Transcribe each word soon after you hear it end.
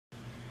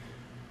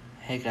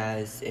Hey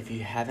guys, if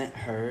you haven't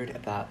heard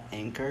about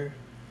Anchor,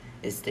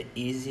 it's the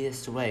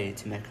easiest way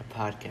to make a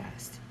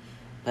podcast.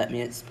 Let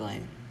me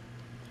explain.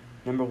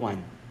 Number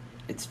one,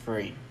 it's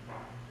free.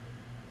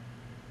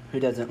 Who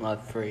doesn't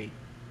love free?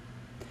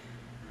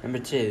 Number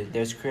two,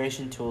 there's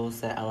creation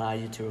tools that allow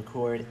you to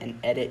record and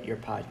edit your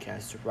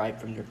podcast right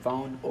from your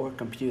phone or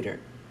computer.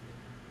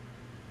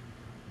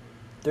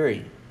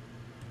 3,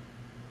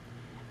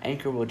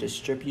 Anchor will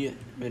distribute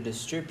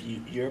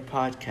your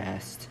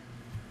podcast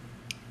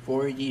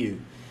for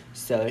you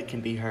so it can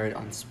be heard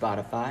on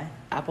Spotify,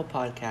 Apple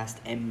Podcast,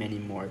 and many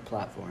more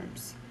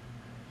platforms.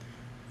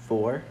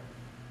 4,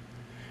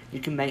 you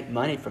can make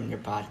money from your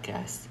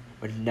podcast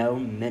with no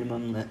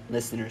minimum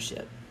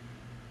listenership.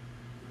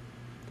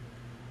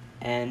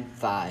 And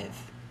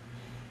 5,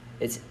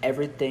 it's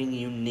everything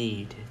you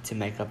need to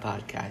make a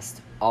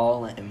podcast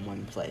all in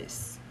one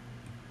place.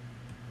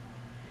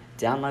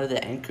 Download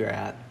the Anchor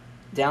app.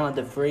 Download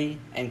the free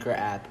Anchor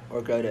app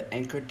or go to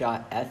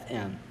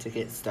anchor.fm to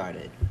get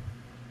started.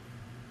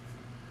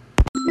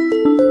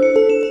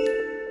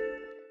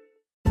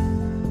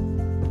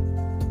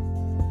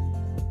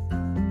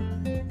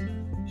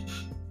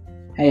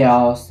 Hey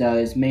y'all, so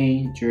it's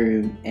me,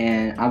 Drew,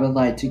 and I would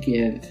like to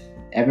give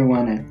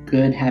everyone a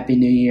good Happy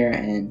New Year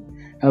and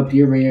hope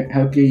your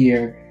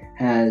year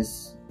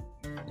has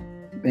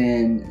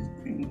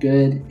been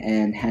good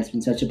and has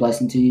been such a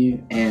blessing to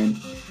you. And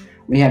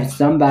we have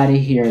somebody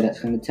here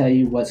that's going to tell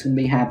you what's going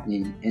to be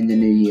happening in the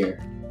new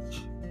year.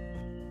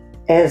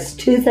 As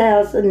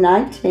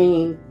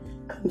 2019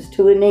 comes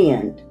to an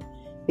end,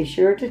 be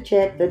sure to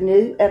check the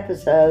new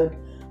episode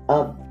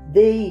of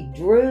The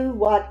Drew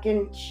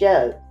Watkins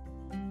Show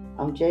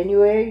on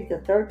January the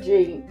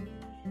 13th,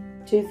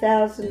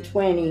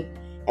 2020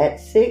 at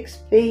 6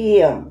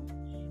 p.m.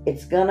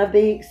 It's going to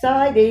be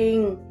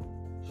exciting.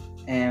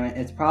 And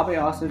it's probably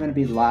also going to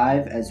be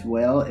live as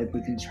well if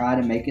we can try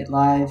to make it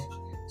live.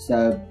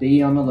 So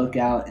be on the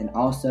lookout, and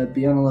also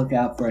be on the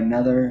lookout for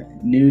another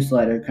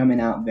newsletter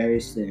coming out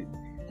very soon.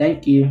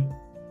 Thank you.